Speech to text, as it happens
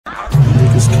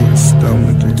niggas can't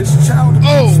stomach it.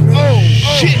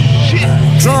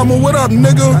 Shit. Drama, what up,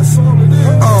 nigga?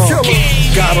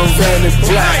 Got a red and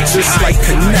black, just like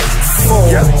Connect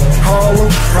 4.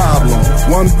 Harlem problem,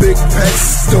 one big pet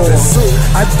store.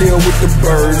 I deal with the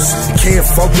birds, can't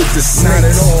fuck with the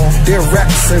snakes. They're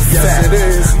rats and fat.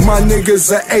 My niggas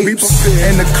are apes,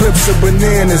 and the clips are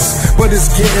bananas. But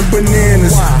it's getting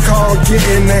bananas. Carl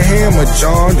getting the hammer.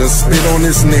 John done spit on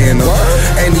his nana,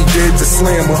 and he did the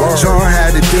slammer. John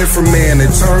had a different man,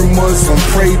 and turned Muslim,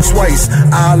 prayed twice.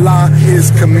 Allah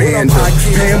is commander.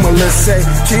 Pamela said,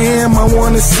 Cam, I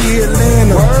wanna see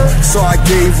Atlanta. So I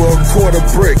gave her a quarter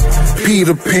brick,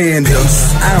 Peter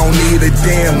Pandas. I don't need a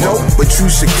damn note, but you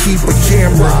should keep a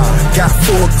camera. Got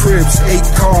 4 cribs, 8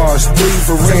 cars, 3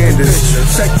 verandas.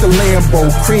 Check the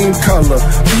Lambo, cream color,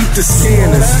 beat the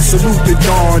scanners. Salute the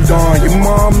Don. Your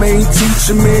mom ain't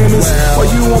teaching manners. Why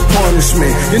you on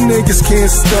punishment? Your niggas can't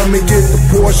stomach it. The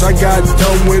Porsche, I got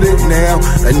done with it now.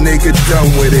 A nigga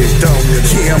done with it.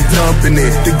 Yeah, I'm dumping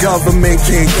it. The government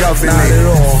can't govern it.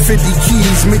 50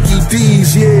 keys, Mickey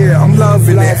D's, yeah, I'm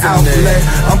loving it. Outlet,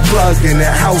 I'm plugging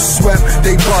it. House swept,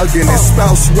 they bugging it.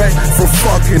 Spouse wet from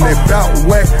fucking it. Bout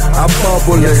wet, I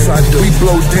bubble it. We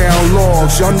blow down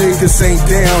logs, y'all niggas ain't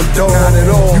down, dog. Not at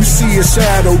all. You see a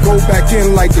shadow, go back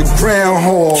in like a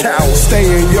groundhog. Stay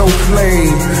in your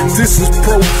lane. This is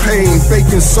propane,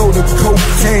 baking soda,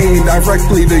 cocaine,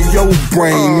 directly to your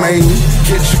brain, man.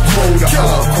 Get your quota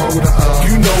up.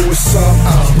 You know what's up.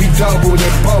 We double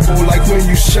and bubble like when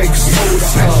you shake soda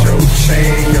up. Your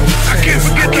chain, I can't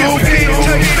forget the whole game.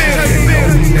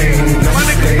 My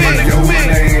nigga Big,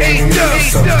 8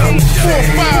 Dubs, 4-5,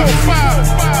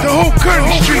 the whole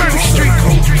Curtis Street.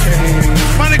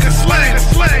 My nigga Slang,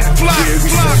 Flock,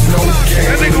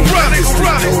 that nigga Rock,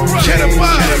 Cheddar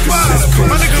Bob,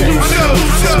 my nigga Lucio,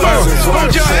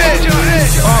 hold your head.